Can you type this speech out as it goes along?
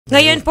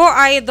Ngayon po,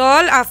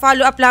 Idol,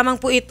 follow up lamang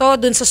po ito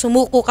dun sa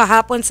sumuko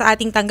kahapon sa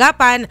ating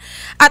tanggapan.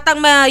 At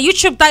ang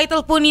YouTube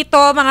title po nito,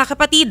 mga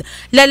kapatid,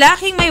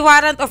 Lalaking may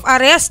warrant of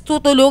arrest,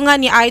 tutulungan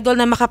ni Idol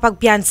na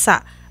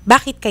makapagpiyansa.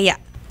 Bakit kaya?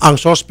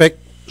 Ang suspect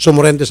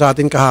sumurente sa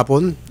atin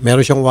kahapon,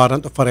 meron siyang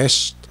warrant of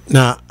arrest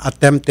na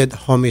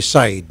attempted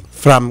homicide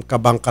from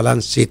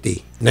Kabangkalan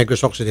City,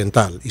 Negros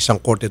Occidental. Isang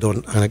korte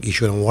doon ang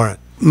nag-issue ng warrant.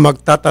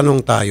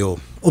 Magtatanong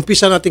tayo.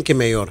 Umpisa natin kay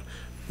Mayor.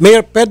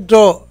 Mayor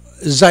Pedro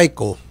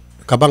Zayco,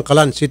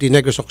 Kabangkalan City,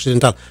 Negros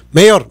Occidental.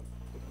 Mayor,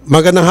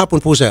 magandang hapon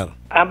po, sir.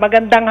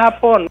 Magandang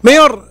hapon.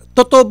 Mayor,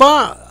 totoo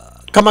ba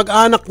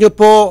kamag-anak nyo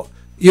po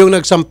yung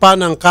nagsampa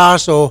ng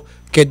kaso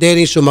kay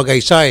Dennis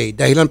Sumagaysay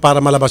dahilan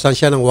para malabasan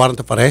siya ng warrant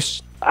of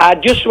arrest?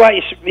 Joshua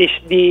is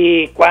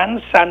the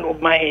son of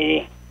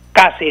my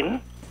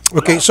cousin.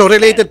 Okay, so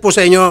related po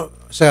sa inyo,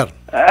 sir?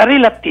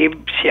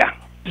 Relative siya.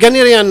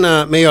 Ganito yan,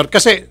 Mayor.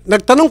 Kasi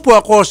nagtanong po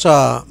ako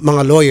sa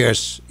mga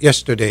lawyers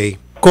yesterday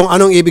kung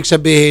anong ibig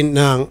sabihin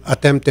ng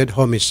attempted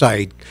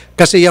homicide.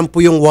 Kasi yan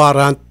po yung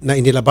warrant na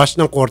inilabas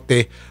ng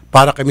korte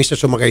para kay Mr.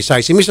 Sumagaysay.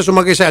 Si Mr.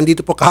 Sumagaysay,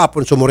 andito po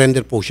kahapon,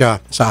 sumurrender po siya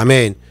sa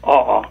amin.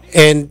 Oo.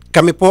 And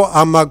kami po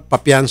ang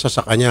magpapiyansa sa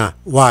kanya.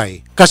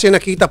 Why? Kasi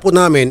nakita po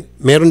namin,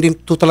 meron din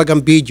po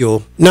talagang video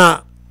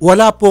na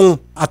wala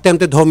pong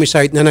attempted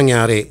homicide na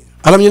nangyari.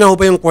 Alam niyo na ho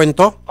ba yung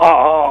kwento?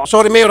 Oo.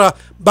 Sorry, Mayor,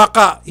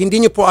 baka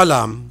hindi niyo po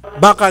alam,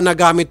 baka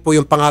nagamit po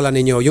yung pangalan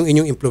ninyo, yung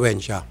inyong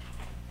impluensya.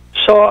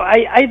 So,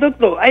 I don't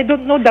know. I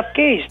don't know the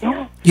case,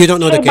 no? You don't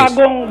know the case?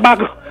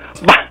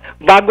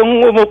 Bagong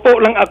umupo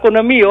lang ako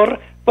na mayor,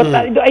 but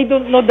I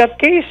don't know that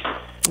case.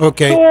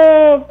 Okay. So,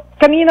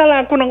 kanina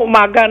lang ako ng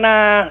umaga na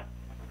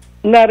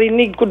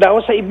narinig ko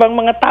daw sa ibang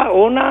mga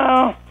tao na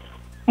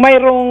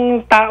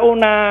mayroong tao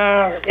na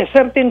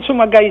certain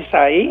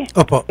Sumagaysay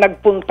Opo.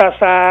 nagpunta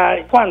sa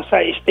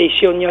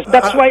station niya.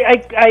 That's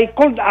why I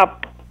called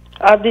up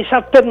this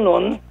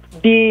afternoon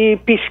the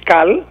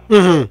fiscal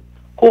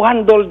who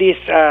handled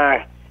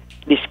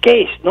this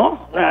case,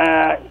 no?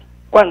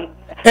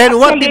 And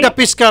what did the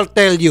fiscal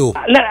tell you?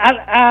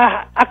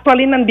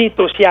 Actually,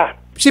 nandito siya.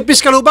 Si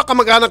fiscal ba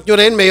kamag-anak nyo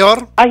rin,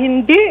 Mayor?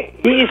 Hindi.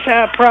 He is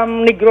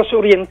from Negros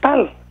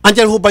Oriental.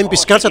 Andyan ho ba yung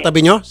fiscal sa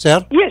tabi nyo,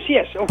 sir? Yes,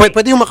 yes. Okay.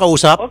 Pwede yung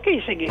makausap? Okay,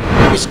 sige.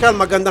 Fiscal,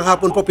 magandang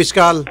hapon po,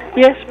 fiscal.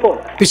 Yes po.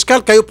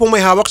 Fiscal, kayo pong may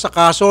hawak sa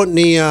kaso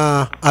ni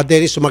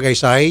Dennis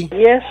Sumagaysay?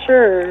 Yes,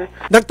 sir.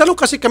 Nagtanong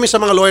kasi kami sa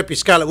mga lawyer,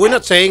 fiscal. We're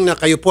not saying na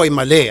kayo po ay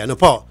mali. Ano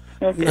po?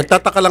 Okay.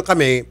 Nagtataka lang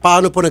kami,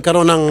 paano po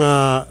nagkaroon ng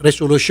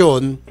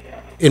resolution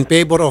in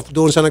favor of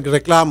doon sa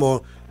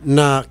nagreklamo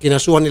na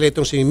kinasuhan nila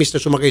itong si Mr.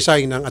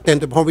 Sumagaysay ng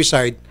attempted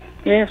homicide.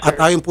 Yes, sir. At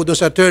ayon po doon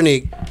sa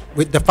attorney,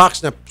 with the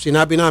facts na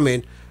sinabi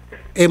namin,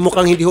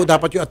 mukhang hindi ho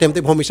dapat yung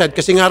attempted homicide.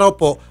 Kasi nga raw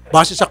po,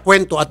 base sa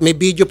kwento at may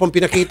video pong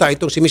pinakita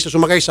itong si Mr.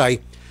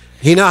 Sumagaysay,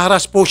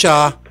 hinaharas po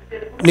siya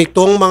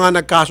nitong mga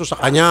nagkaso sa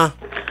kanya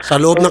sa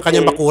loob ng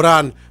kanyang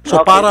bakuran.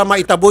 So para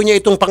maitaboy niya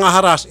itong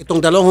pangaharas, itong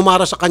dalawang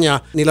humaras sa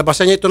kanya,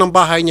 nilabasan niya ito ng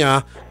bahay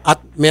niya at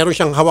meron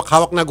siyang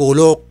hawak-hawak na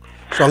gulok.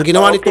 So ang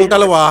ginawa nitong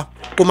dalawa,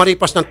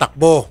 pumaripas ng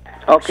takbo.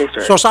 Okay,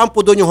 sir. So saan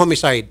po doon yung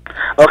homicide?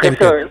 Okay,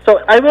 sir.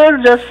 So I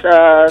will just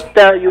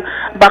tell you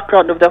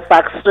background of the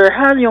facts, sir.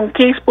 Yung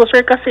case po,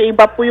 sir, kasi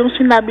iba po yung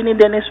sinabi ni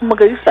Dennis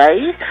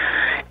Sumagaysay,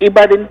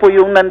 iba din po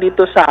yung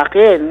nandito sa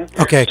akin.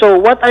 Okay.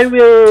 So what I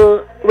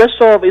will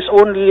resolve is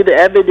only the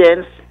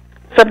evidence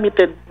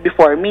submitted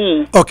before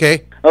me.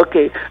 Okay.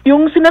 Okay.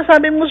 Yung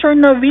sinasabi mo, sir,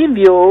 na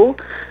video,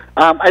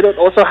 I don't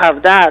also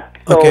have that.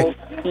 So, Okay.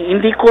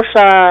 hindi ko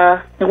siya,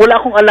 wala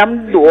akong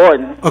alam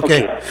doon.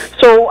 Okay.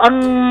 So,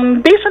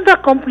 based on the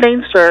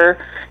complaint, sir,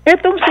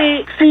 itong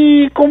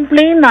si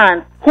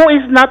complainant, who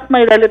is not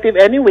my relative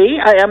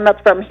anyway, I am not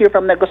from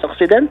Negros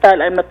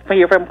Occidental, I'm not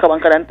here from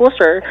Kabangkalan po,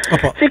 sir.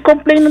 Opo. Si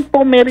complainant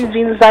po, Mary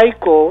Jean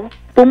Zayco,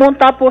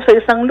 pumunta po sa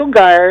isang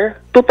lugar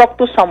to talk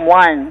to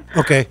someone.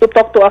 Okay. To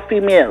talk to a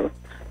female.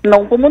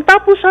 Nung pumunta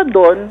po siya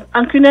doon,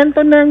 ang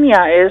kinento na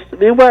niya is,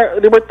 they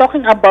were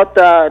talking about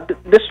the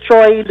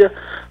destroyed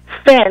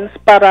fence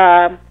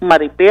para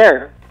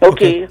ma-repair.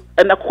 Okay.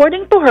 And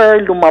according to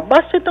her,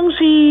 lumabas itong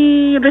si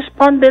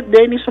respondent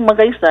Dennis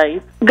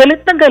Sumagaysay,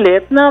 galit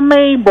na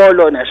may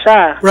bolo na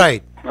siya.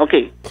 Right.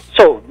 Okay.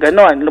 So,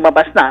 ganon,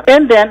 lumabas na.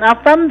 And then,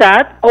 from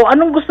that,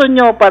 anong gusto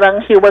nyo?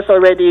 Parang he was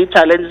already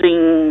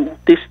challenging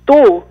these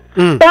two.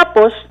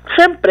 Tapos,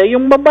 syempre,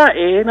 yung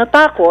babae,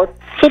 natakot,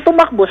 so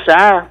tumakbo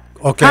siya.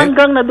 Okay.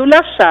 Hanggang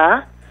nadulas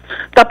siya,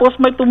 tapos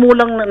may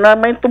tumulong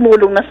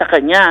na sa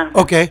kanya.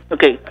 Okay.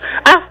 Okay.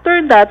 After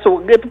that,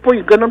 so ito po,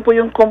 ganun po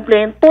yung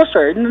complaint po,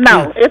 sir.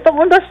 Now, ito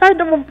on the side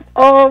of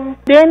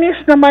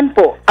Dennis naman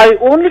po, I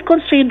only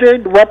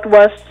considered what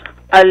was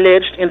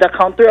alleged in the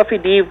counter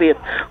affidavit,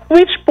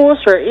 which po,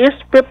 sir, is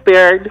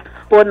prepared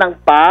po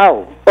ng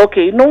PAO.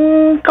 Okay.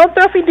 Nung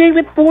counter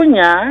affidavit po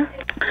niya,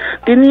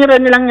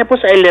 tinira nilang niya po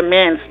sa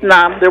elements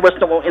na there was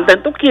no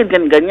intent to kill,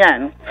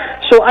 ganyan.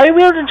 So, I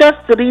will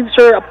just read,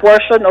 sir, a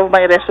portion of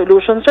my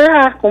resolution, sir,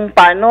 kung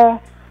paano.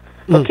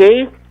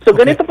 Okay? So,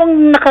 ganito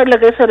pong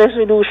nakalagay sa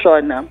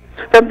resolution.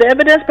 From the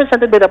evidence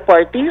presented by the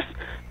parties,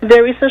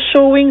 there is a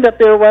showing that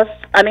there was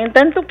an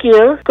intent to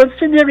kill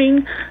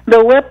considering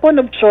the weapon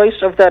of choice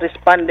of the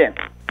respondent.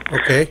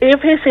 Okay.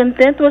 If his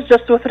intent was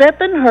just to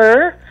threaten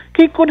her,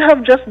 he could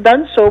have just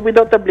done so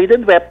without a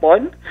bladed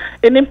weapon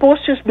and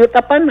imposed his guilt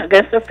upon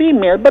against a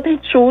female, but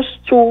he chose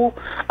to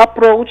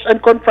approach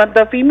and confront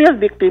the female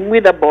victim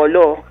with a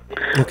bolo.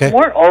 Okay.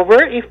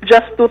 Moreover, if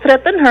just to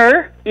threaten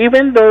her,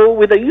 even though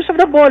with the use of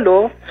the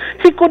bolo,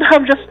 he could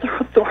have just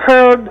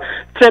heard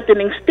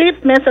threatening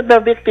statements at the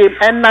victim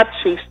and not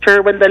chased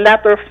her when the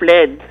latter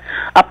fled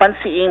upon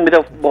seeing with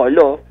the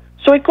bolo.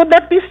 So it could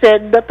not be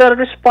said that the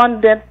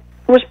respondent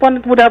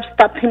would have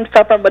stopped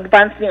himself from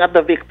advancing at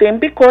the victim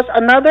because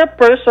another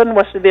person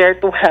was there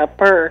to help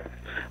her,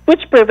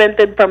 which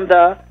prevented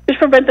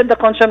the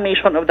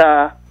consummation of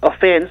the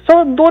offense.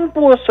 So doon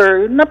po,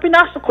 sir, na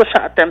pinasok ko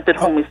siya attempted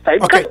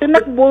homicide. Okay. Kasi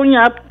tinakbo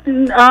niya,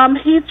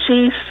 he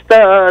chased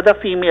the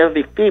female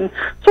victim.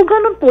 So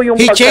ganun po yung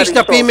He chased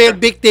the pagka-resolve. female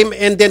victim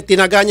and then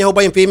tinaga niya ho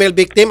ba yung female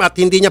victim at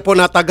hindi niya po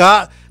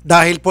nataga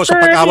dahil po sa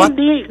Sir, pag-awat?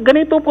 hindi.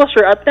 Ganito po,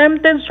 sir.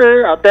 Attempted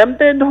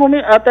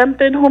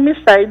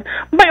homicide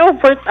by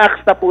overt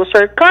acts na po,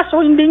 sir. Kaso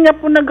hindi niya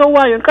po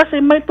nagawa yun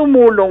kasi may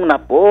tumulong na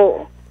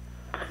po.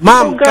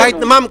 Ma'am,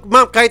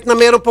 kahit na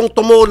meron pong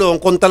tumulong,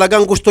 kung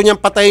talagang gusto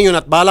niyang patayin yun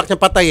at balak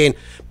niyang patayin,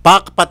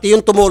 pati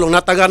yung tumulong,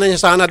 nataga na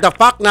niya sana. The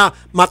fact na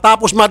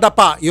matapos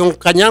madapa yung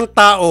kanyang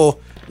tao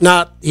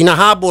na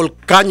hinahabol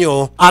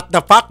kanyo at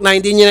the fact na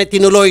hindi niya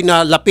tinuloy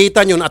na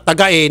lapitan yun at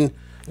tagain,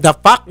 the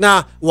fact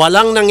na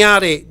walang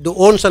nangyari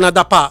doon sa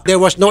nadapa, there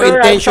was no Sir,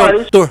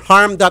 intention to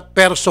harm that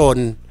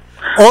person.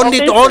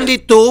 Only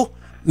to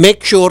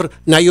make sure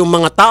na yung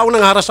mga taong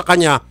nangaharas sa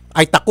kanya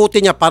ay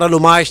takutin niya para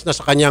lumayas na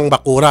sa kanyang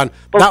bakuran.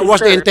 That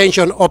was the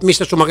intention of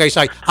Mr.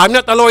 Sumagaysay. I'm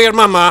not a lawyer,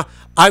 mama.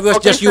 I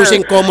was just sir.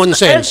 using common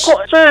sense.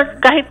 Sir,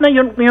 kahit na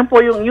yun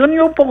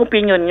yung pong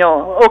opinion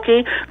nyo,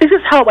 okay? This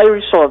is how I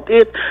resolved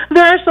it.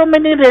 There are so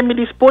many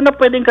remedies po na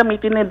pwedeng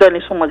gamitin ni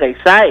Dennis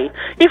Sumagaysay.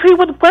 If he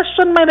would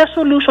question my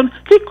resolution,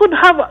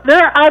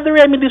 there are other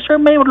remedies, sir.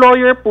 May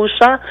lawyer po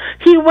siya.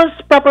 He was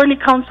properly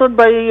counseled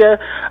by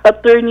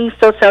attorney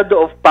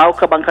Salcedo of Pau,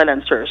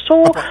 Kabangkalan, sir.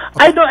 So,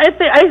 I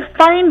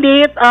find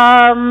it,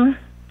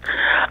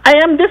 I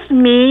am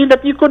dismayed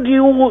that you would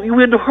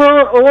hear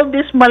all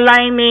this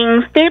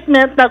maligning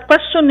statement na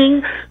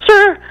questioning,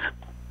 sir,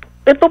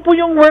 ito po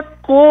yung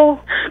work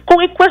ko. Kung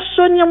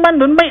i-question niya man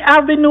doon, may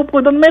avenue po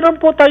doon. Meron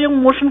po tayong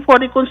motion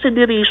for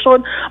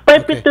reconsideration,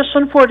 by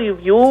petition for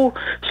review.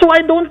 So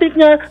I don't think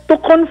niya to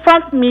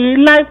confront me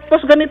like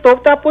ganito,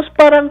 tapos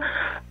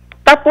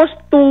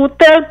to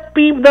tell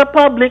the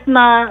public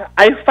na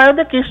I filed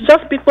the case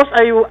just because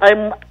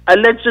I'm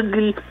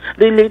allegedly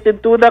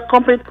related to the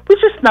complaint,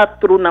 which is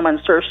not true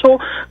naman, sir. So,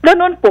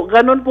 ganun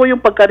po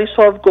yung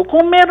pagka-resolve ko.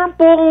 Kung meron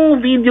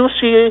pong video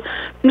si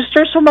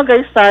Mr.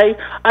 Sumagaysay,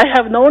 I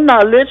have no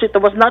knowledge, it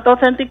was not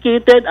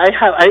authenticated,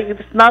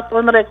 it's not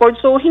on record,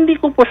 so hindi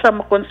ko po siya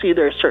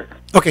makonsider, sir.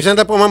 Okay,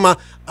 sandali po, mama.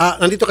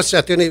 Nandito kasi si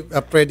Atty.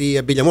 Freddy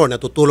Villamor na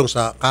tutulong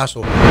sa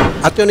kaso.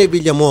 Atty.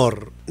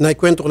 Villamor,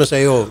 naikwento ko na sa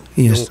iyo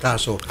yung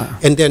kaso.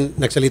 And then,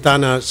 nagsalita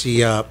na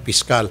si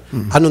Piskal.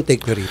 Anong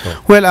take nyo rito?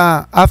 Well,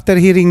 after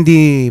hearing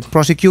the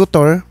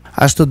prosecutor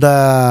as to the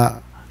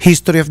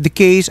history of the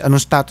case,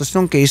 anong status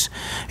ng case,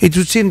 it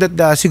would seem that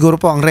siguro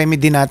po ang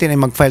remedy natin ay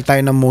mag-file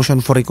tayo ng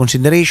motion for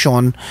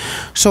reconsideration.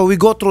 So we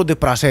go through the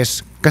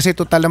process. Kasi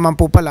total naman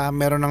po pala,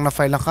 meron nang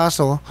na-file ang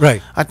kaso.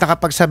 Right. At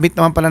nakapag-submit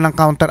naman pala ng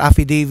counter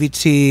affidavit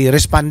si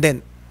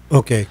respondent.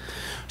 Okay.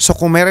 So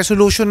kung may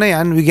resolution na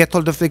yan, we get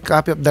hold of the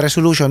copy of the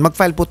resolution,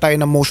 mag-file po tayo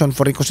ng motion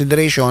for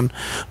reconsideration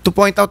to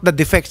point out the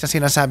defects na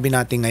sinasabi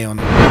natin ngayon.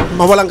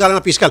 Mawalang galang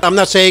na Piskal. I'm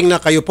not saying na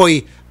kayo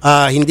po'y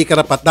hindi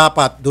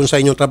karapat-dapat doon sa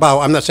inyong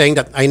trabaho. I'm not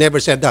saying that. I never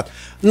said that.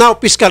 Now,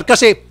 Piskal,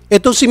 kasi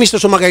ito si Mr.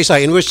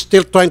 Sumagaysay, and we're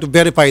still trying to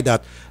verify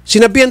that,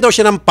 sinabihan daw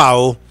siya ng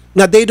PAO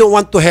na they don't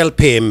want to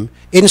help him.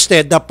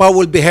 Instead, the PAO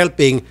will be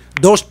helping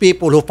those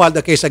people who filed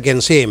the case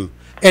against him.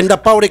 And the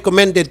PAO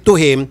recommended to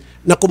him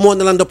na kumuha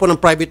na lang daw po ng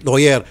private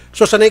lawyer.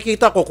 So sa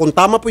nakikita ko, kung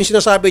tama po yung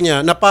sinasabi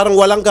niya na parang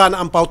walang gana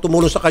ang PAO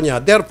tumulong sa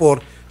kanya, therefore,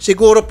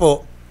 siguro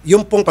po,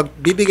 yung pong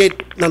pagbibigay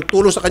ng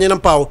tulong sa kanya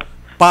ng PAO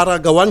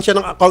para gawan siya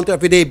ng counter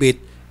affidavit,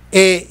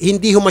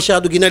 hindi ho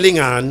masyado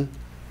ginalingan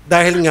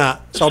dahil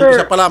nga, sa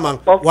umpisa pa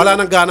lamang, wala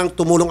nang ganang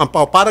tumulong ang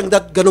PAO. Parang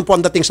ganun po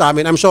ang dating sa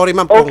amin. I'm sorry,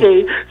 ma'am,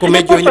 kung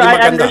medyo hindi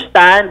maganda. I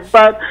understand.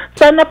 But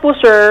sana po,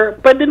 sir,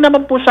 pwede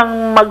naman po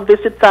siyang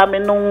mag-visit sa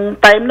amin nung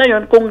time na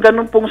yon kung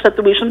ganun pong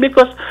situation.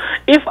 Because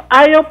if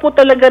ayaw po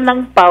talaga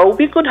ng PAO,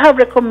 we could have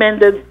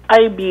recommended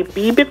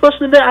IBP because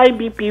the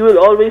IBP will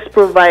always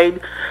provide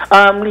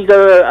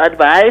legal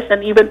advice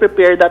and even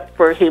prepare that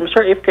for him,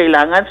 sir, if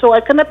kailangan. So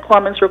I cannot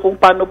comment, sir, kung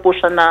paano po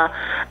siya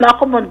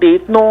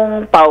na-accommodate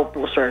nung PAO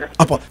po, sir.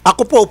 Apo.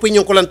 Ako po,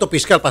 opinion ko lang to,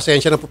 Piskal.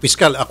 Pasensya na po,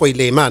 Piskal. Ako'y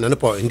layman.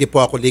 Hindi po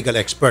ako legal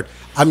expert.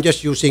 I'm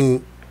just using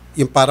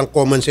yung parang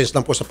common sense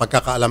lang po sa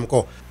pagkakaalam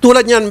ko.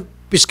 Tulad niyan,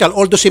 Piskal,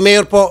 although si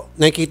Mayor po,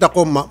 nakikita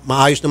ko,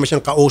 maayos naman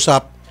siyang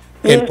kausap.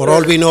 And for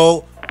all we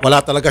know,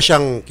 wala talaga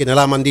siyang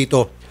kinalaman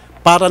dito.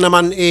 Para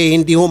naman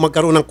hindi ho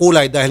magkaroon ng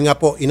kulay dahil nga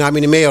po,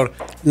 inamin ni Mayor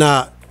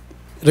na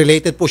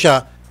related po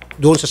siya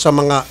doon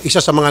isa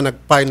sa mga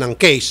nag-file ng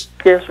case.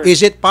 Yes, sir. Is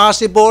it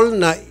possible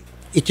na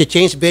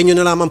i-change venue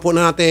na lamang po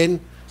natin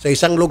sa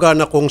isang lugar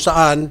na kung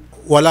saan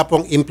wala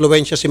pong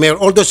impluensya si Mayor?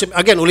 Although,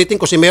 again, ulitin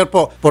ko, si Mayor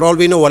po, for all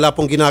we know, wala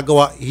pong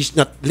ginagawa. He's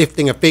not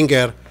lifting a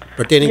finger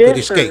pertaining to Yes,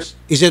 this sir. case.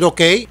 Is it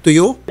okay to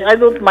you? I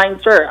don't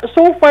mind, sir.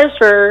 So far,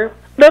 sir,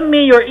 the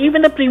mayor,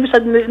 even the previous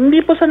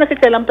hindi po sa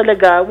nakikialam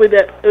talaga with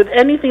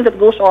anything that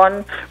goes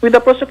on with the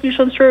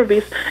prosecution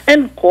service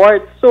and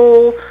court.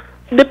 So,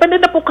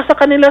 depende na po sa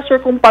kanila, sir,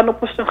 kung paano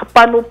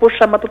po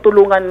siya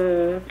matutulungan,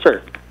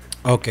 sir.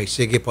 Okay,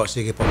 sige po,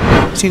 sige po.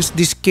 Since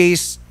this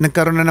case,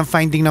 nagkaroon na ng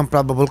finding ng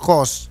probable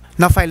cause,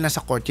 na-file na sa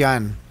court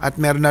yan. At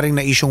meron na rin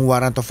na-isyong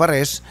warrant of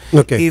arrest.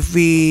 Okay. If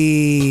we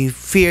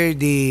fear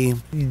the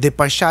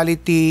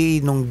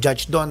partiality nung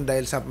judge doon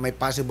dahil sa may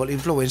possible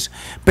influence,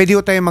 pwede ho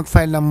tayo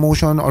mag-file ng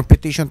motion or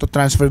petition to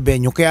transfer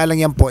venue. Kaya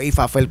lang yan po,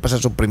 i-file pa sa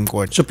Supreme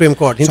Court. Supreme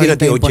Court, hindi na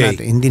hintayin po DOJ.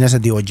 natin, hindi na sa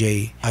DOJ.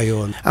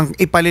 Ayun. Ang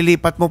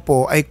ipalilipat mo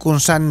po ay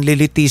kung saan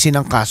lilitisin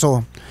ang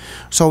kaso.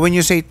 So when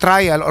you say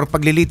trial or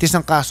paglilitis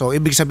ng kaso,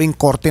 ibig sabihin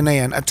korte na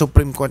yan at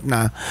Supreme Court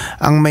na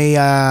ang may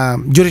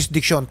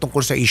jurisdiction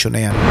tungkol sa issue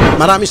na yan.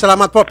 Maraming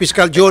salamat po,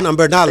 Fiscal June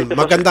Ambernal.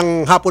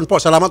 Magandang hapon po.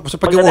 Salamat po sa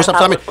pag-uusap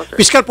sa amin. Magandang hapon po, sir.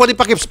 Fiscal, pwede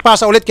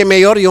pakipasa ulit kay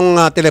Mayor yung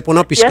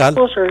telepono, Fiscal? Yes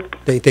po, sir.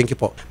 Thank you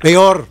po.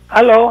 Mayor,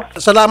 Hello?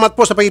 salamat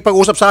po sa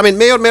pag-uusap sa amin.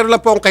 Mayor, meron lang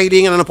po akong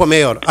kahilingan po,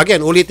 Mayor.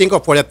 Again, ulitin ko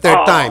for the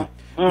third time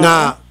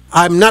na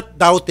I'm not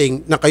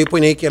doubting na kayo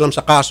po nakikialam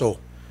sa kaso.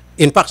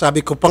 In fact,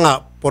 sabi ko pa nga,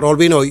 for all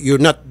we know,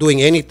 you're not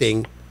doing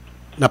anything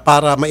na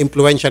para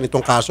ma-influensya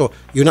nitong kaso.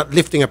 You're not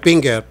lifting a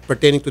finger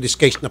pertaining to this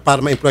case na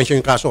para ma-influensya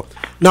yung kaso.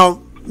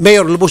 Now,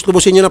 Mayor,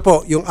 lubos-lubusin niyo na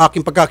po yung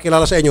aking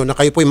pagkakilala sa inyo na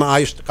kayo po'y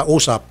maayos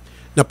kausap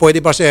na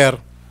pwede ba, sir,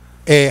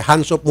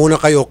 hands up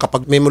muna kayo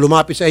kapag may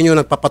lumapit sa inyo,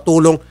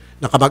 nagpapatulong,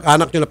 na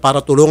kamag-anak nyo na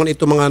para tulungan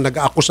itong mga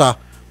nag-aakusa.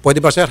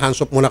 Pwede ba, sir,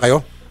 hands up muna kayo?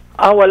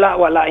 Wala.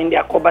 Hindi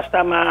ako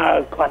basta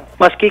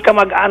maski ka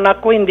mag-anak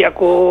ko, hindi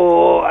ako,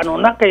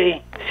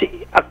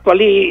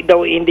 actually,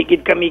 daw, hindi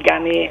gid kami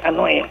gani,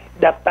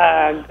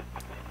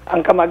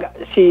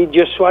 si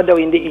Joshua daw,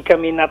 hindi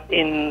kami not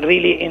in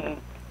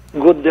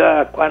good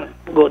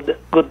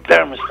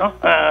terms, no?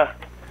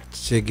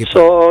 Sige po.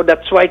 So,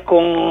 that's why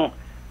kung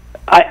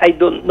I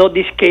don't know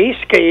this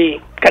case, kay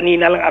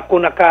kanina lang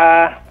ako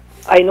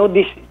I know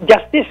this,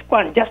 just this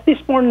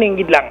morning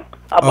gid lang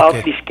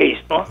about Okay. this case,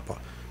 no?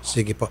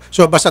 Sige po.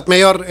 So, basta't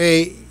Mayor,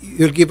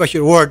 you'll give us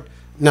your word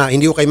na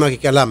hindi ko kayo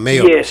makikialam,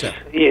 Mayor. Yes, sir.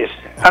 yes,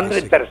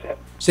 100%.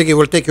 Sige,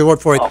 we'll take your word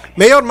for it. Okay.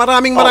 Mayor,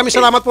 maraming Okay.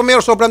 salamat po,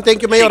 Mayor. Sobrang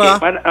thank you, Mayor. Sige,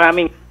 Ha?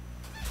 maraming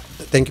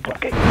Thank you po.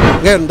 okay.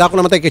 Ngayon, dako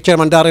naman tayo kay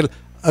Chairman Daryl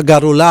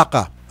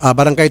Garulaca,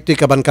 Barangay 3,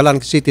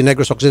 Cabancalan City,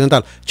 Negros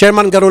Occidental.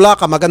 Chairman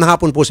Garulaca, magandang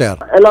hapon po, sir.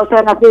 Hello,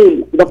 Sir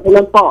Raffy.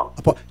 Good po.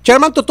 Apo.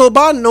 Chairman, totoo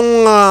ba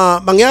nung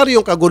mangyari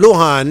yung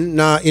kaguluhan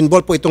na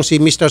involved po itong si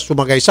Mr.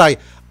 Sumagaysay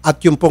at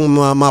yung pong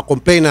mga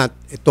complainant,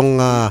 itong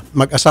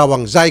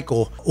mag-asawang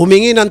Zyko,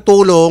 humingi ng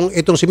tulong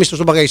itong si Mr.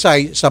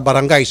 Sumagaysay sa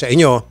barangay sa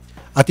inyo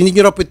at hindi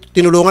nyo raw po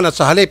tinulungan at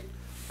sa halip,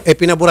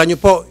 pinaburan nyo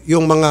po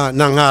yung mga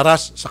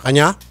nangharas sa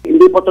kanya?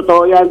 Hindi po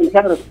totoo yan,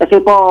 Sir.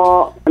 Kasi po,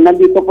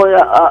 nandito po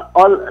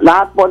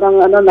lahat po ng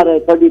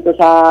na-record dito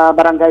sa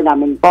barangay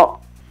namin po.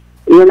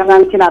 Yun lang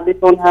ang sinabi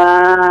po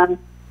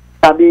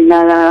sabi na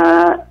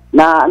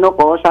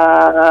sa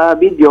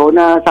video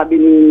na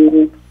sabi ni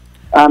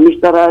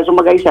Mr.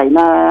 Sumagaysay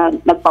na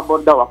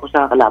nagpabor daw ako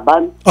sa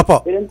kalaban.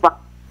 Opo. Pero in fact,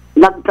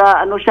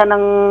 siya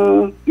ng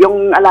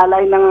yung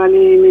alalay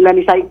nila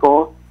ni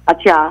Saiko at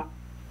siya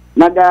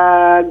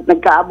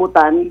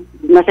nagkaabutan,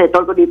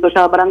 na-settle ko dito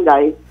sa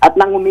barangay at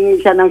nang humingi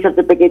siya ng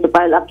certificate to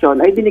file action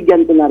ay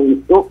binigyan ko na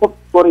rin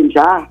ko rin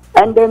siya.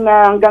 And then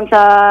hanggang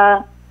sa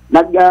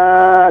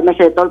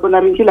na-settle ko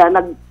na rin sila,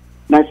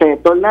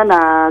 na-settle na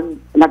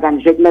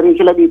nag-handshake na rin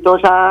sila dito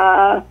sa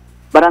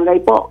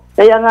barangay po.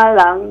 Kaya nga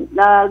lang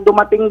na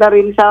dumating na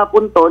rin sa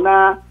punto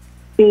na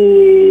si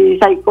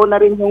Saiko na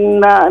rin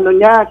yung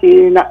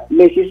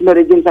Mrs.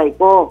 Meridian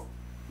Saiko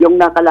yung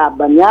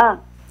nakalaban niya.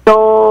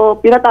 So,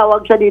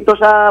 pinatawag siya dito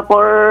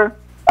for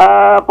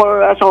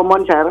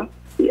summon, sir.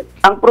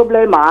 Ang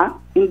problema,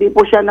 hindi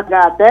po siya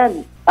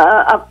nag-attend.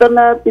 After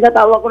na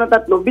pinatawag ko ng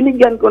 3,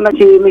 binigyan ko na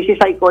si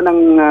Mrs. Saiko ng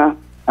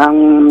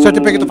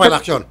Certificate of file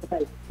action.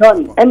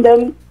 And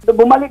then,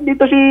 bumalik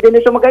dito si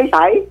Dennis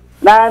Sumagaysay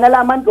na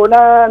nalaman ko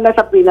na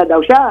nasa PINA daw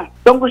siya.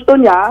 So, gusto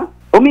niya,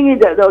 humingi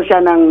daw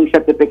siya ng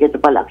certificate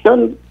of file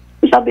action.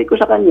 Sabi ko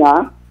sa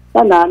kanya,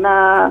 sana na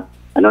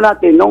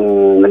natin,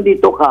 nung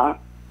nandito ka,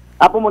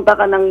 pumunta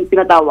ka ng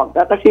pinatawag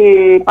ka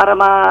kasi para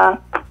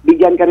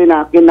mabigyan ka rin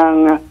natin ng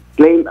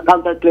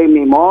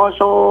counterclaim mo.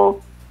 So,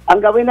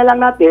 ang gawin na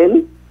lang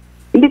natin,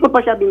 hindi ko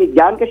pa siya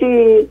binigyan kasi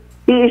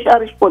he is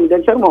a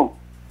respondent, sir mo.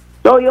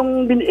 So,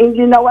 yung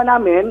ginawa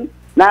namin,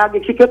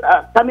 nag-execute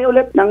kami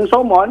ulit ng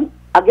summon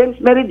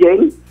against Mary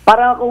Jane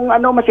para kung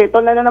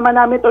masettle na naman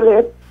namin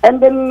ulit.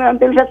 And then,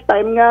 until such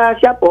time nga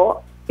siya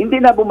po,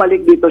 hindi na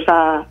bumalik dito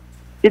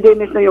si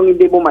Dennis na yung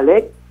hindi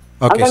bumalik.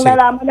 Okay, hanggang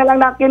nalaman na lang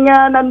natin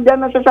nga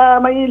nandyan na siya sa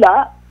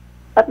Maynila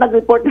at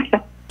nag-report na siya.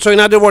 So in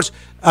other words,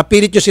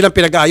 pilit nyo silang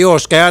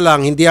pinag-aayos, kaya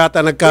lang hindi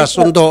yata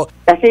nagkasundo.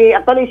 Kasi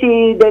actually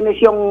si Dennis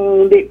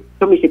yung hindi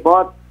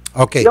sumisipot.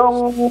 Okay.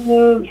 Yung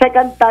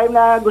second time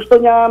na gusto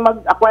niya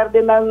mag-acquire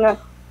din ng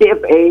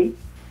TFA,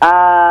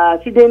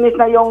 si Dennis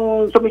na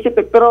yung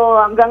sumisipit. Pero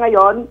hanggang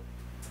ngayon,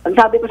 ang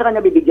sabi ko sa kanya,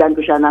 bibigyan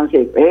ko siya ng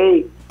CFA.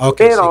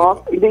 Okay,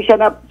 pero hindi siya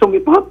na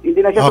sumipot. Hindi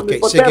na siya Okay,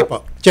 sumipot. sige Pero, po.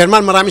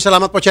 Chairman, maraming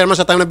salamat po, Chairman,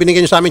 sa time na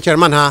binigyan nyo sa amin,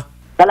 Chairman, ha?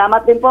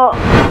 salamat din po.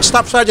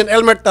 Staff Sergeant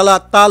Elmer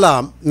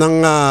Talatala ng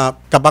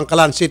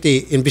Kabangkalan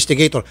City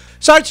Investigator.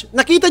 Sarge,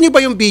 nakita niyo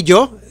ba yung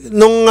video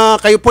nung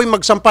kayo po'y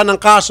magsampa ng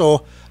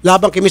kaso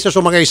laban kay Mr.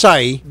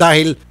 Sumagaysay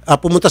dahil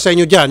pumunta sa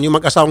inyo dyan, yung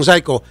mag-asawang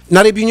Zyko?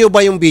 Na-review niyo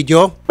ba yung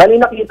video? Bali,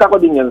 nakita ko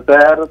din yun,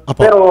 sir.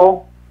 Apo.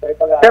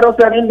 Pero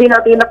sir, hindi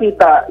natin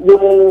nakita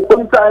yung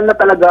kung saan na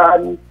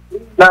talagaan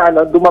na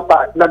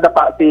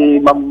nadapa si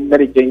Ma'am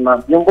Mary Jane,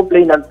 ma'am. Yung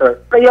complainant, sir.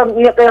 Kaya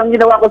ang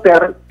ginawa ko,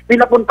 sir,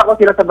 pinapunta ko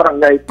sila sa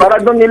barangay para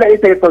doon nila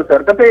i-settle,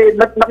 sir. Kasi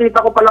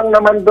nakita ko pa lang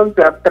naman doon,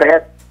 sir,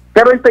 threat.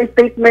 Pero sa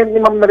statement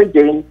ni Ma'am Mary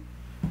Jane,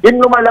 yun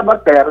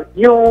lumalabas, sir,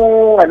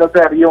 yung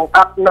yung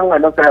act ng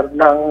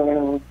ng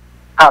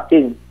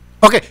hacking.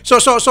 Okay, so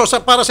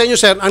para sa inyo,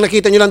 sir, ang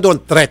nakita niyo lang doon,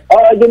 threat.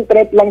 Yung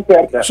threat lang,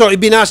 sir. So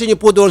ibinase niyo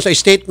po doon sa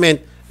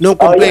statement nung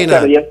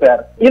complainant. Yes, sir.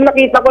 Yung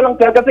nakita ko lang,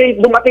 sir, kasi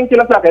dumating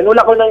sila sa akin,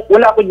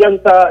 wala ko dyan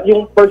sa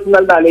yung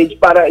personal knowledge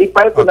para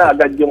i-file ko na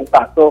agad yung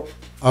kaso.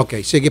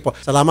 Okay, sige po.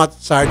 Salamat,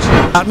 Sarge.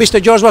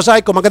 Mr. Joshua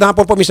Zyko, magandang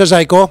hapon po, Mr.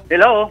 Zyko.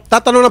 Hello.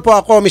 Tatanong na po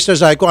ako, Mr.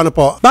 Zyko, ano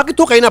po? Bakit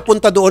po kayo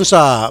napunta doon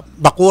sa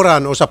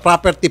bakuran o sa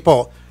property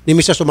po ni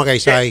Mr.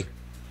 Sumagaysay?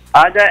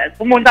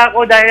 Pumunta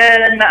ako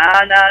dahil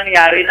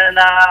nangyari na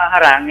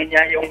naharangin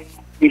niya yung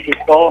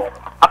visit ko.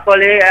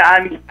 Actually,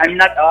 I'm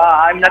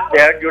not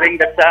there during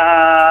that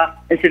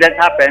incident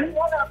happened.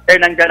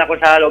 Nandiyan ako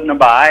sa loob ng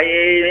bahay.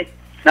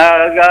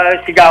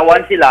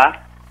 Nagsigawan sila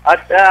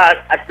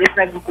at least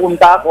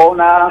nagpunta ako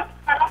na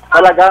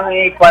talagang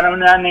paano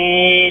na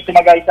ni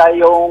Sumagaysay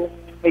yung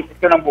misis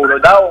ko ng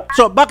bulo daw.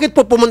 So, bakit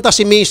po pumunta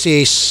si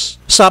Mrs.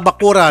 sa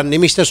bakuran ni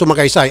Mr.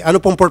 Sumagaysay? Ano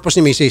pong purpose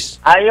ni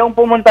Mrs.? Yung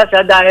pumunta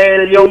siya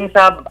dahil yung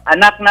sa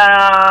anak na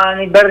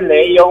ni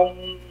Berle, yung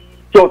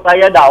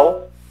Chotaya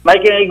daw,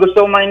 may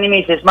gusto ni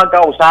Mrs.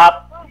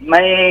 magkausap.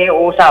 May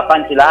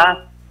usapan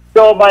sila.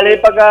 So, bali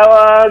pag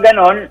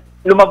ganon,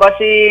 lumabas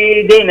si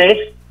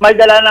Dennis, may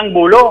dala ng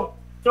bulo.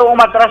 So,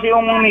 umatras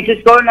yung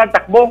Mrs. ko,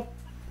 nagtakbo.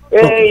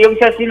 Yung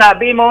siya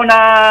sinabi mo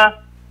na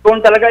kung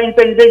talaga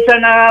intended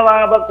siya na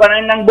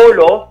magpanan ng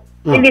bulo,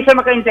 hindi siya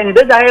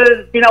maka-intended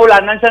dahil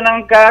pinaulanan siya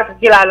ng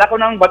kakilala ko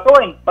ng bato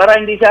para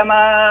hindi siya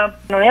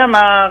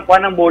makuha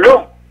ng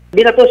bulo.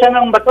 Binato siya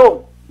ng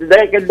bato.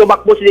 Dahil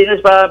dumakbo si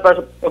Dennis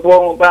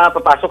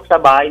papasok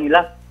sa bahay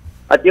nila.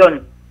 At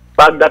yun,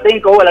 pagdating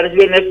ko, wala na si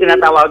Dennis,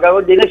 tinatawagan ko,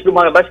 Dennis,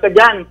 lumabas ka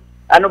dyan.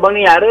 Ano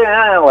bang nangyari?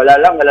 Wala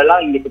lang.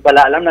 Hindi ko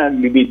pala alam na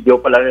video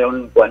pala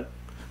yung kwan.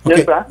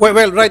 Okay.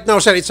 Well, right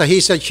now, sir, it's a he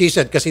said, she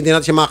said kasi hindi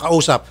natin siya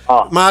makakausap.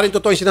 Maaaring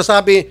totoo yung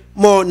sinasabi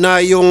mo na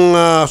yung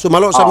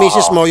sumalo sa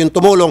misis mo, yung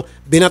tumulong,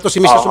 binato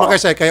si Mr.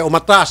 Sumagaysay kaya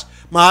umatras.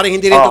 Maaaring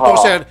hindi rin totoo,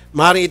 sir.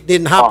 Maaaring it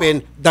didn't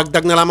happen.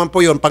 Dagdag na lamang po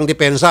yun, pang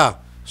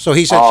depensa. So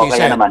he said, she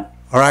said. Naman.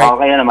 Alright?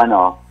 Kaya naman,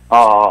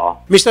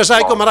 Mr.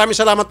 Zyko, maraming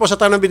salamat po sa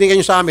tanong binigyan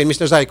nyo sa amin,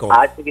 Mr. Zyko.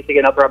 Sige,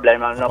 no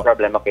problem. No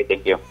problem. Okay,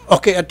 thank you.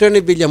 Okay,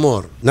 Attorney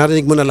Villamor,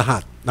 narinig mo na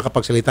lahat.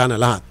 Nakapagsalita na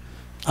lahat.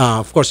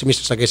 Of course, si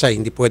Mr. Sumagaysay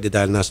hindi pwede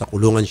dahil nasa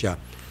kulungan siya.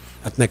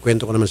 At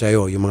naikwento ko naman sa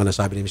iyo yung mga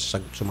nasabi ni Mr.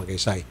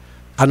 Sumagaysay.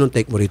 Anong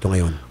take mo rito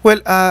ngayon?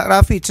 Well,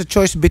 Raffy, it's a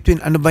choice between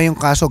ano ba yung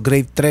kaso,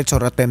 grave threats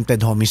or attempted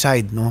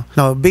homicide, no?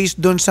 Now,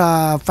 based doon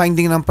sa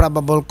finding ng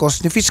probable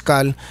cause ni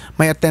fiscal,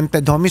 may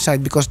attempted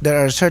homicide because there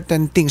are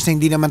certain things na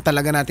hindi naman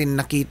talaga natin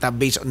nakita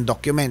based on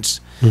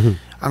documents.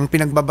 Ang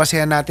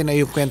pinagbabasehan natin ay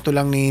yung kwento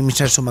lang ni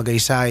Mr.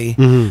 Sumagaysay.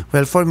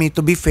 Well, for me,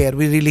 to be fair,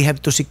 we really have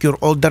to secure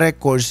all the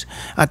records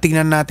at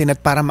tingnan natin at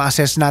para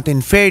ma-assess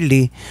natin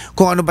fairly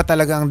kung ano ba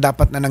talaga ang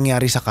dapat na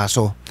nangyari sa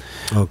kaso.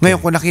 Okay. Ngayon,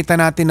 kung nakita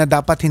natin na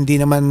dapat hindi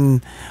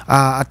naman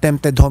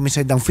attempted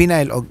homicide ang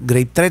final o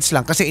grave threats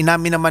lang, kasi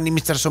inamin naman ni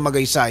Mr.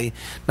 Sumagaysay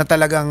na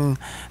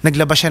talagang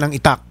naglabas siya ng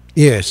itak.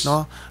 Yes.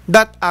 No?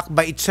 That act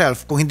by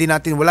itself, kung hindi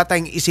natin, wala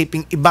tayong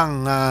isiping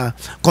ibang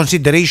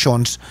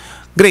considerations,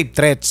 grave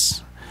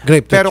threats.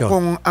 Pero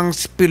kung ang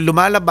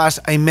lumalabas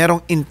ay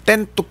merong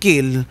intent to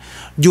kill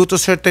due to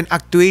certain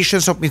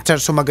actuations of Mr.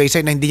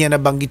 Sumagaysay na hindi niya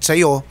nabanggit sa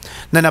iyo,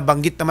 na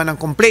nabanggit naman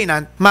ng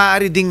complainant,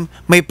 maaari ding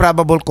may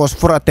probable cause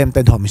for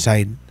attempted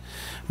homicide.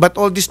 But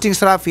all these things,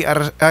 Raffy,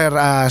 are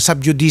sub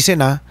judice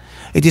na.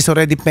 It is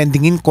already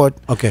pending in court.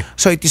 Okay.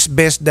 So it is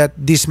best that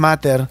this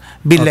matter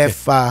be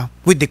left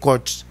with the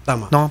courts.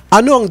 Tama. No?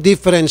 Ano ang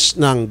difference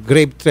ng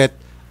grave threat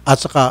at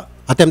saka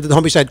attempted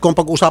homicide kung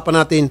pag-usapan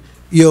natin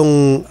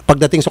yung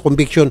pagdating sa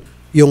conviction,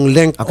 yung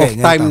length of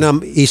time na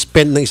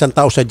i-spend ng isang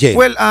tao sa jail?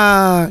 Well,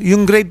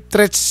 yung grave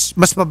threats,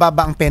 mas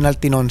mababa ang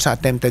penalty noon sa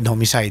attempted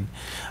homicide.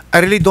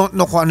 I really don't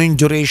know kung ano yung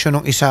duration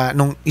ng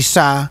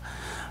isa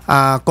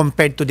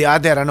compared to the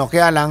other.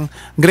 Kaya lang,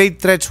 grave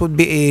threats would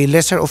be a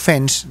lesser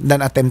offense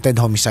than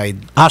attempted homicide.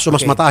 So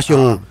mas mataas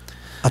yung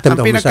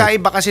Attempted Ang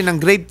pinagkaiba kasi ng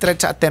grave threat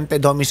sa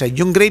attempted homicide,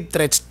 yung grave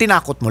threats,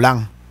 tinakot mo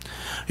lang.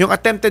 Yung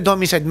attempted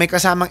homicide, may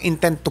kasamang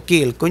intent to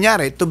kill.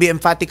 Kunyari, to be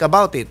emphatic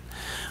about it,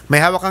 may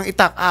hawak kang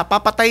itak,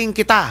 papatayin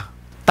kita.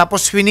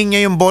 Tapos swining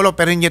niya yung bolo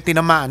pero hindi niya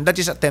tinamaan. That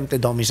is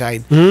attempted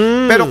homicide.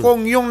 Pero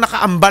kung yung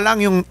nakaambalang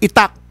yung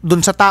itak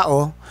dun sa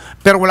tao,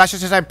 pero wala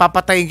siya sasabi,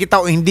 papatayin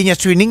kita o hindi niya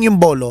swining yung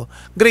bolo,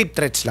 grave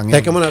threats lang yun.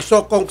 Teka muna.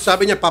 So, kung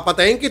sabi niya,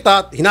 papatayin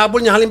kita, hinabol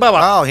niya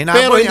halimbawa, hinabol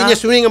pero hindi niya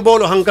swing ang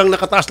bolo hanggang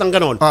nakataas lang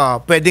ganon.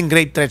 Pwedeng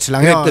grave threats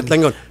lang Grave yun. threat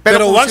lang yun.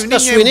 Pero once na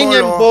swinging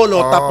niya yung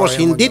bolo, tapos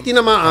hindi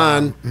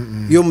tinamaan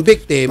yung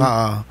victim,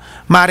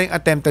 maring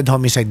attempted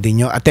homicide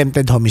din yun.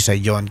 Attempted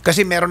homicide yun.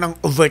 Kasi meron ng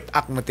overt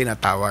act na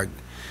tinatawag.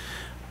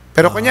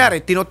 Pero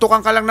kunyari,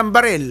 tinutukan ka lang ng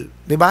baril,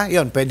 di ba?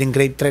 Yun, pwedeng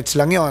grave threats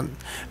lang yun.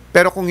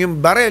 Pero kung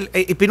yung baril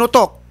ay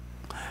ipinutok,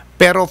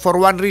 pero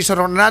for one reason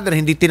or another,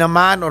 hindi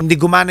tinamaan or hindi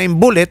gumana yung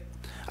bullet,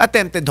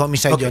 attempted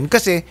homicide yun.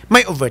 Kasi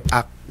may overt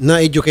act.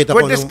 Na-educate ako.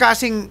 We're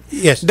discussing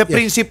the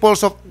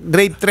principles of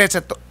grave threats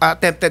at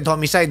attempted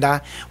homicide.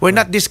 We're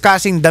not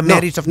discussing the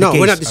merits of the case. No,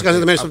 we're not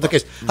discussing the merits of the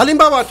case.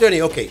 Halimbawa,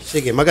 attorney, okay,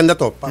 sige, maganda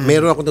to.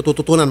 Meron akong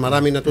natututunan,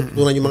 maraming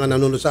natututunan yung mga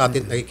nanonood sa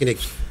atin, nakikinig.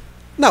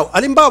 Now,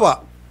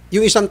 halimbawa,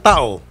 yung isang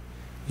tao,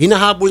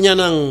 hinahabol niya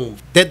ng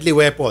deadly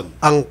weapon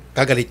ang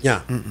kagalit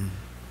niya.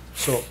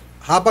 So,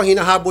 habang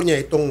hinahabol niya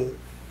itong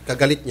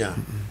kagalit niya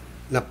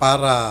na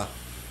para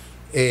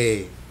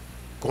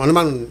kung ano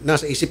man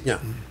nasa isip niya.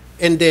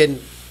 And then,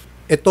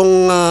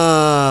 itong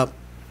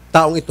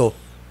taong ito,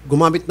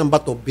 gumamit ng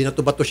bato,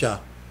 binato-bato siya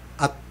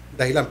at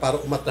dahilan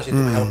para umatras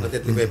itong hawak na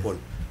deadly weapon.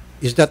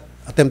 Is that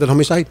attempted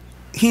homicide?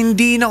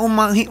 Hindi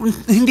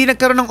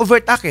nagkaroon ng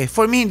overt act eh.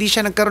 For me, hindi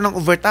siya nagkaroon ng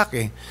overt act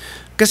eh.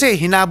 Kasi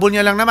hinabol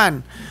niya lang naman.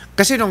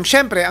 Kasi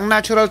syempre, ang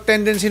natural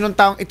tendency ng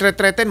taong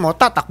itre-threaten mo,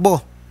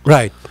 tatakbo.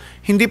 Right.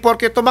 Hindi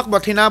porke tumakbo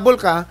at hinabol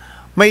ka,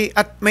 may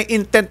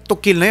intent to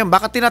kill na yun.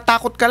 Baka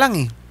tinatakot ka lang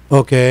eh.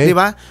 Okay. Di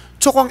ba?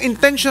 So kung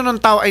intention ng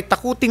tao ay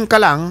takutin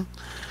ka lang,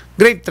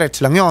 grave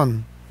threats lang yon.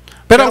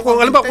 Pero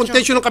kung alam ba, kung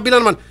intention ng kabila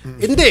naman,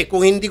 hindi,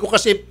 kung hindi ko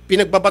kasi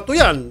pinagbabato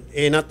yan,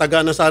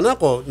 nataga na sana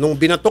ako nung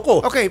binato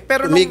ko. Okay,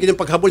 pero yung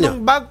paghabol niya.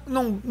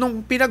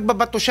 Nung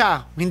pinagbabato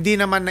siya, hindi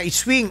naman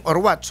na-swing or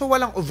what, so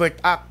walang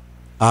overt act.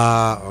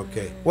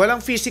 Okay.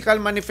 Walang physical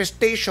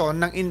manifestation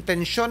ng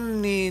intensyon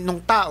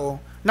nung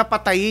tao na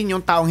patayin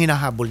yung taong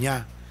hinahabol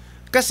niya.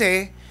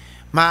 Kasi,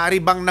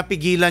 maaari bang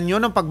napigilan yun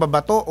ng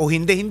pagbabato o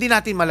hindi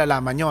natin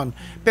malalaman yon.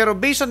 Pero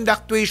based on the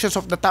actuations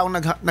of the taong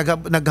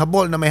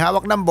naghabol na may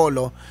hawak ng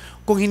bolo,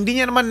 kung hindi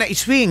niya naman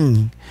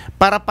na-swing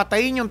para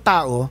patayin yung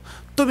tao,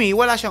 to me,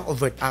 wala siyang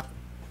overt act.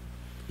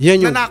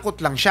 Nanakot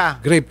lang siya.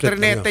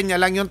 Trinete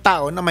niya lang yung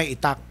tao na may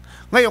itak.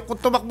 Ngayon,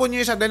 kung tumakbo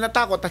niyo isa dahil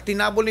natakot at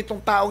tinabol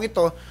nitong taong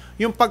ito,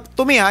 yung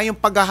yung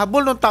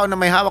paghahabol ng tao na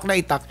may hawak na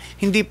itak,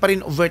 hindi pa rin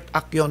overt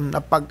act yun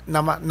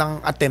ng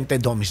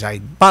attempted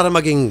homicide. Para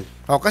maging...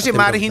 kasi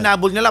maaaring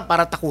hinabol niya lang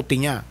para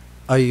takutin niya.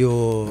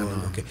 Ayun.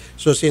 Okay.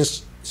 So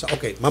since...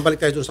 Okay,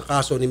 mabalik tayo dun sa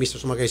kaso ni Mr.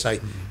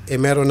 Sumagaysay.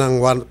 Meron ng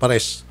warrant of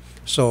arrest.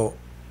 So,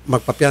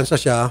 magpapiyansa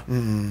siya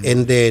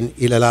and then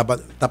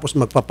ilalaban tapos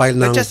magpa-file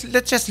ng let's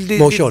just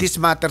motion. Leave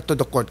this matter to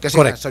the court kasi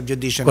nasa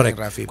judicial ng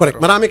Raffy. Correct.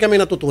 Marami kami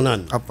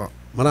natutunan. Opo.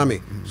 Marami.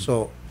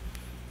 So,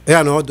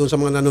 ayan doon sa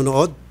mga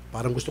nanonood,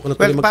 parang gusto ko na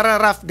tuloy para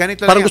Raff,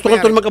 ganito parang gusto ko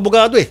na tuloy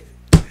mag-abogado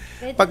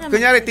Pag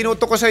kunyari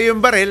tinutok ko sa iyo yung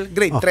baril,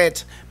 grave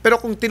threats.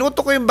 Pero kung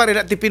tinutok ko yung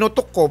baril at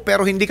ipinutok ko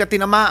pero hindi ka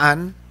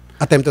tinamaan,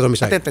 attempted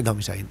homicide. Attempted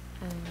homicide.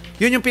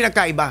 Yun yung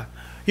pinagkaiba.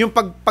 Yung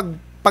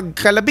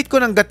pagkalabit ko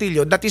ng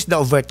gatilyo, that is the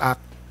overt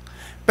act.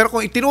 Pero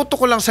kung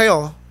itinutok ko lang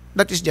sa'yo,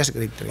 that is just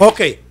grave threat.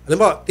 Okay. Alam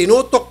mo,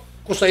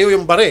 tinutok ko sa'yo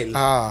yung baril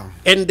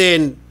and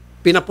then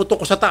pinaputok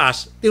ko sa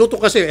taas,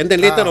 tinutok ko sa'yo and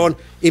then later on,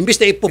 imbis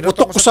na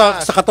ipuputok ko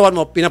sa katawan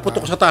mo,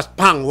 pinaputok ko sa taas,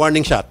 pang,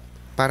 warning shot.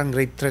 Parang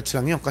grave threats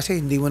lang yun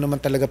kasi hindi mo naman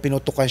talaga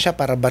pinutukan siya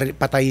para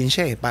patayin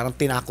siya eh. Parang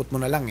tinakot mo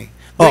na lang eh.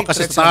 Grave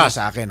kasi threats sa taas.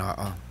 sa akin.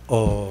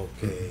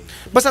 Okay.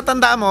 Basta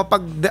tandaan mo,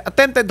 pag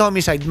attempted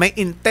homicide, may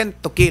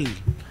intent to kill.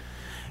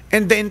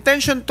 And the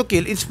intention to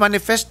kill is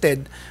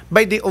manifested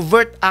by the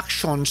overt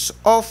actions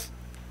of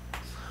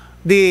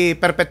the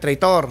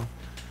perpetrator.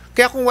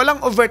 Kaya kung walang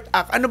overt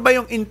act, ano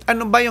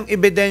ba yung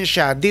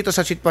ebidensya dito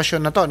sa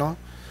sitwasyon na to, no?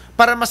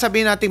 Para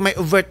masabihin natin may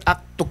overt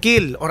act to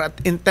kill or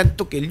intent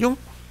to kill, yung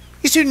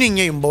isunin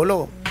niya yung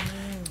bolo.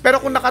 Pero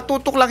kung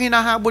nakatutok lang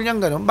hinahabol niyang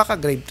gano'n, baka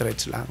grave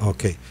threats lang.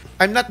 Okay.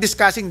 I'm not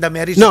discussing the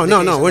merits No, of the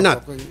case. we're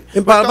not.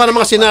 Para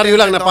mga senaryo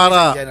lang na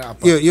para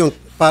yung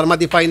para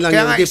ma-define lang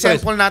kaya yung nga difference.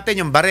 example natin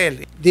yung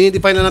baril.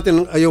 Dinidefine na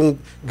natin yung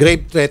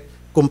grave threat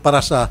kumpara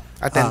sa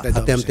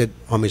attempted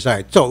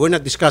homicide. So, we're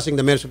not discussing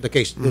the merits of the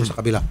case dun sa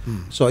kabila.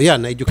 So,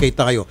 yan, na-educate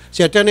na kayo.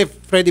 Si Attorney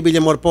Freddy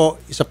Villamor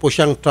po, isa po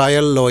siyang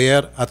trial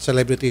lawyer at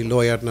celebrity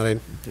lawyer na rin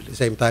at the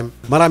same time.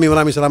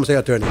 Maraming salamat sa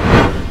iyo, Attorney.